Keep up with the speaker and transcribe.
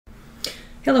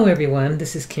Hello everyone,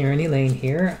 this is Karen Elaine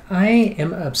here. I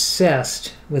am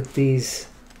obsessed with these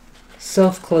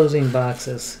self-closing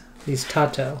boxes, these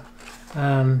Tato.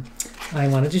 I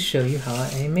wanted to show you how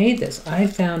I made this. I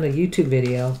found a YouTube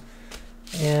video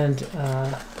and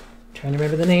trying to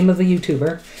remember the name of the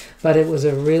YouTuber, but it was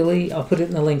a really, I'll put it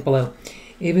in the link below.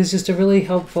 It was just a really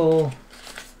helpful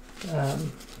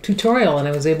tutorial, and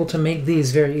I was able to make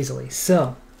these very easily.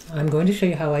 So I'm going to show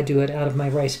you how I do it out of my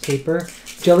rice paper,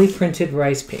 jelly printed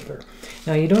rice paper.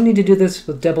 Now you don't need to do this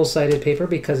with double-sided paper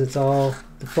because it's all,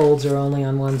 the folds are only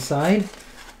on one side.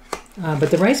 But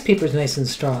the rice paper is nice and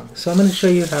strong. So I'm going to show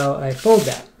you how I fold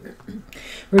that.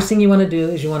 First thing you want to do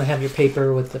is you want to have your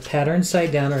paper with the pattern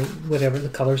side down, or whatever, the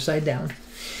color side down.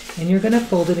 And you're going to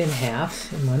fold it in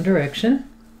half in one direction.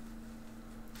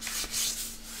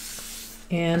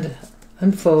 And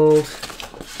unfold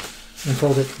and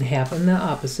fold it in half in the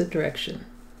opposite direction.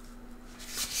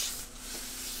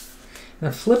 Now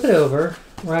flip it over,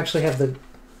 or actually have the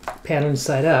pattern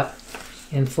side up,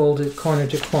 and fold it corner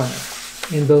to corner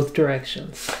in both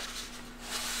directions.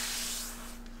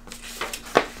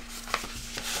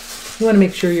 You want to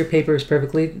make sure your paper is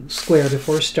perfectly square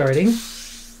before starting,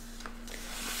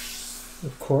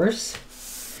 of course.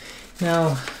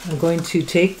 Now I'm going to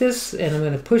take this and I'm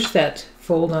going to push that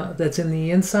fold that's in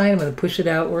the inside, I'm going to push it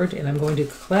outward, and I'm going to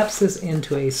collapse this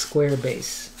into a square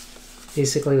base,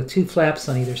 basically with two flaps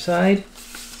on either side,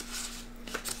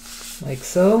 like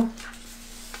so.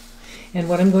 And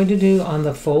what I'm going to do on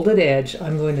the folded edge,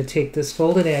 I'm going to take this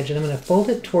folded edge and I'm going to fold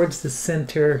it towards the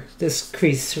center, this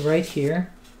crease right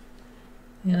here,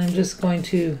 and I'm just going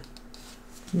to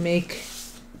make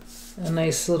a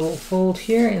nice little fold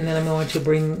here, and then I'm going to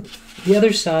bring the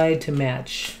other side to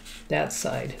match that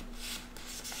side.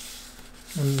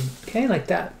 Okay, like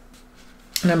that.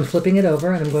 And I'm flipping it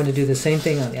over, and I'm going to do the same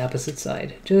thing on the opposite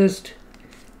side. Just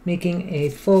making a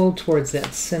fold towards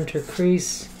that center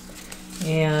crease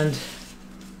and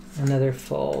another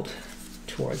fold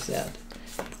towards that.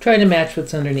 Trying to match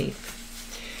what's underneath.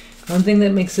 One thing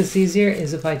that makes this easier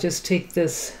is if I just take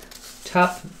this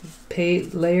top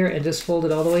layer and just fold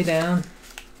it all the way down.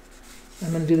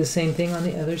 I'm going to do the same thing on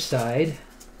the other side,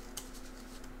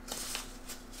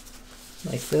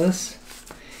 like this.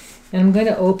 And I'm going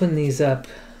to open these up.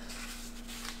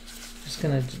 Just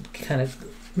going to kind of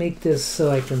make this so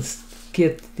I can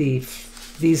get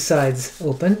these sides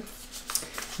open.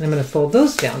 And I'm going to fold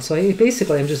those down. So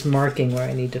basically I'm just marking where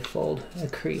I need to fold a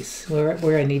crease,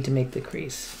 where I need to make the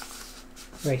crease.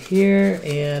 Right here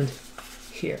and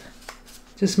here.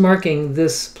 Just marking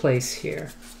this place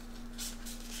here.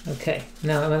 Okay,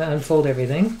 now I'm going to unfold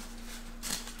everything.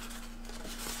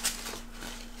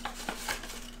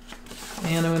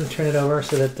 And I'm going to turn it over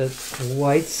so that the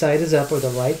white side is up, or the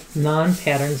white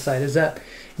non-pattern side is up.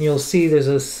 And you'll see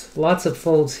there's lots of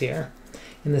folds here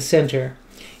in the center.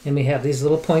 And we have these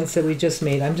little points that we just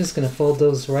made. I'm just going to fold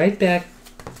those right back.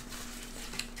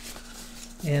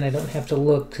 And I don't have to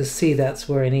look to see that's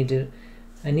where I need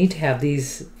to have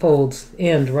these folds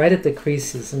end right at the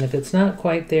creases. And if it's not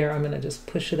quite there, I'm going to just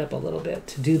push it up a little bit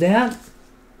to do that.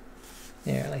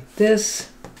 There, like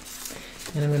this.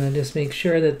 And I'm going to just make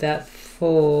sure that that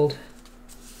fold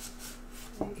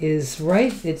is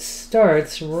right, it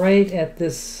starts right at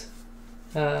this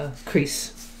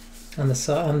crease on the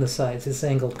sides, this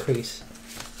angled crease.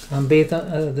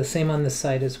 The same on this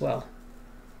side as well.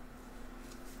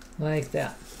 Like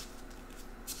that.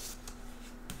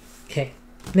 Okay,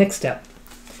 next step.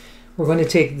 We're going to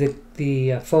take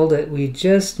the fold that we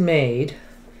just made,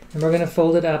 and we're going to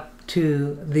fold it up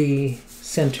to the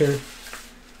center,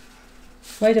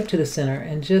 right up to the center,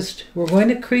 and we're going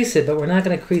to crease it, but we're not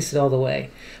going to crease it all the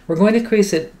way. We're going to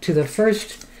crease it to the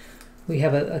first, we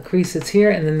have a crease that's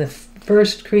here, and then the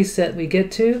first crease that we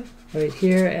get to, right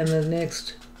here, and the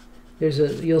next,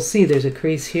 you'll see there's a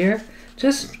crease here.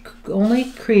 Just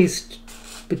only crease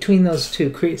between those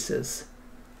two creases.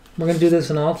 We're going to do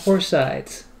this on all four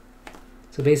sides.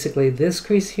 So basically this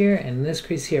crease here and this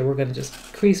crease here, we're going to just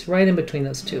crease right in between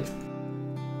those two.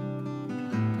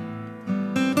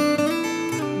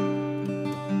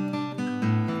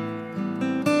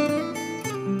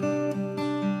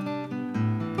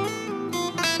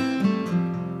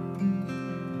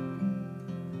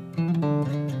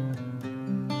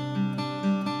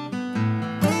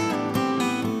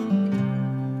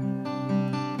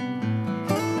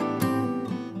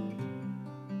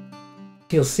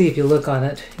 You'll see, if you look on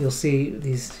it, you'll see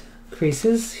these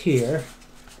creases here.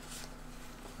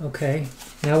 Okay,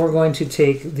 now we're going to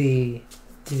take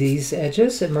these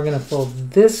edges and we're going to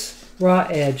fold this raw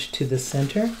edge to the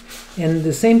center. And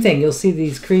the same thing, you'll see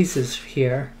these creases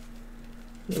here.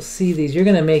 you'll see these. You're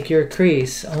going to make your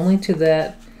crease only to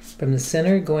that, from the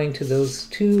center going to those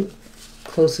two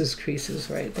closest creases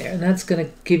right there. And that's going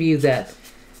to give you that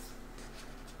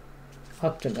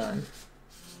octagon.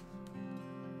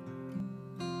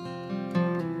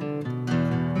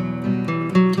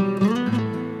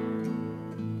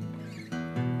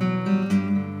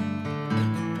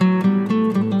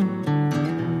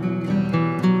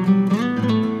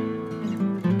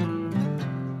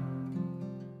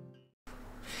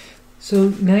 So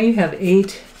now you have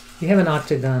 8, you have an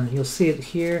octagon. You'll see it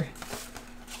here.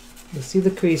 You'll see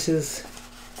the creases.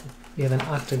 You have an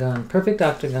octagon, perfect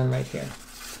octagon right here.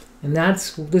 And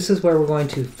this is where we're going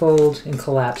to fold and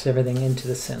collapse everything into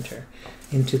the center,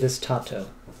 into this tato.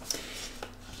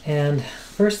 And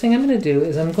first thing I'm going to do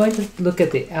is I'm going to look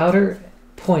at the outer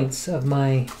points of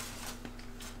my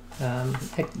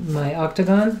my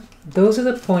octagon. Those are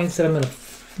the points that I'm going to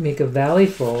make a valley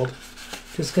fold.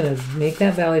 Just going to make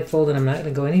that valley fold, and I'm not going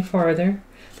to go any farther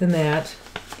than that.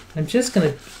 I'm just going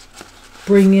to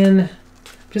bring in,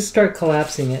 just start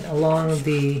collapsing it along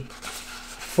the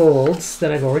folds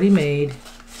that I've already made,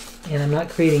 and I'm not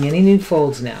creating any new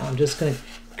folds now. I'm just going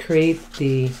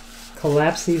to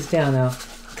collapse these down. Now,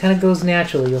 it kind of goes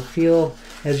naturally. You'll feel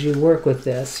as you work with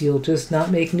this, you'll just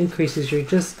not make new creases. You're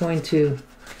just going to,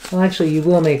 well, actually, you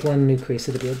will make one new crease.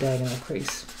 It'll be a diagonal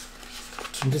crease.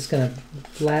 I'm just going to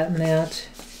flatten that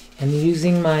and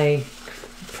using my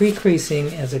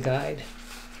pre-creasing as a guide.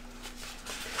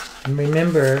 And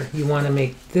remember, you want to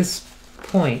make this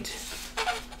point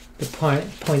the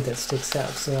point that sticks out.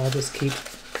 So I'll just keep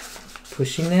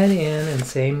pushing that in, and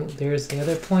same, there's the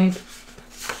other point.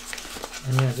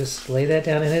 And I'll just lay that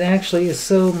down, and it actually is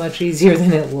so much easier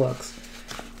than it looks.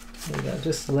 There we go.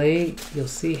 Just lay, you'll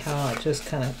see how it just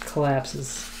kind of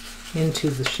collapses into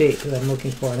the shape that I'm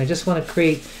looking for. And I just want to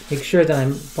make sure that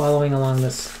I'm following along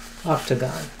this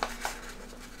octagon.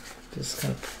 Just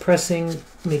kind of pressing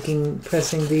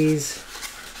these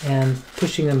and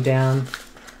pushing them down.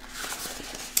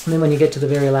 And then when you get to the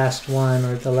very last one,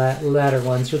 or the latter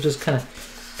ones, you'll just kind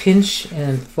of pinch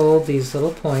and fold these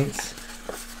little points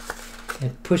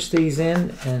and push these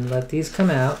in and let these come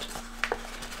out.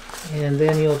 And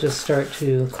then you'll just start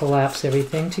to collapse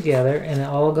everything together, and it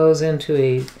all goes into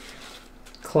a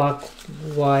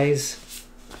clockwise,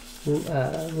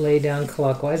 lay down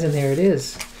clockwise, and there it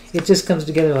is. It just comes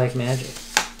together like magic.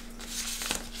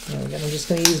 There we go. I'm just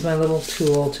going to use my little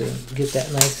tool to get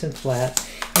that nice and flat.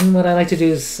 And what I like to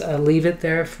do is leave it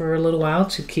there for a little while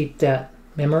to keep that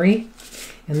memory.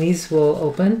 And these will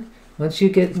open. Once they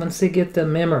get the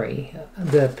memory,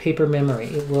 the paper memory,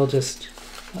 it will just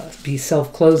be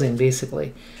self-closing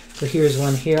basically. So here's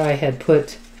one here. I had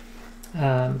put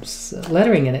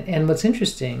lettering in it, and what's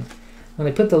interesting, when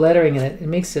I put the lettering in it, it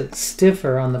makes it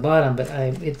stiffer on the bottom, but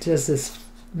it does this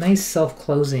nice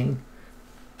self-closing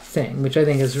thing, which I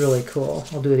think is really cool.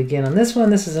 I'll do it again on this one.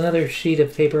 This is another sheet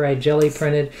of paper I jelly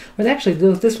printed. But actually,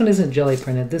 this one isn't jelly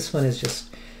printed. This one is just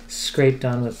scraped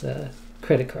on with a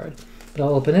credit card. But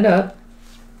I'll open it up,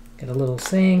 get a little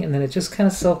saying, and then it just kind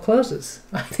of self-closes.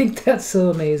 I think that's so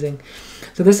amazing.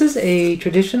 So this is a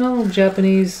traditional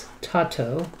Japanese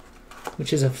tato,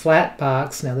 which is a flat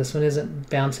box. Now this one isn't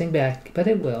bouncing back, but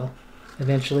it will.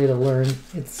 Eventually it'll learn.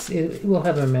 It will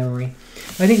have a memory.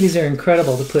 I think these are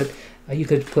incredible to put. You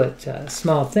could put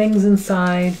small things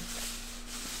inside,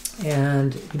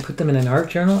 and you put them in an art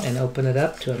journal and open it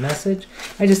up to a message.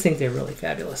 I just think they're really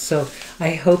fabulous. So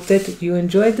I hope that you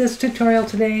enjoyed this tutorial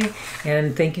today,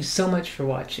 and thank you so much for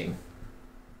watching.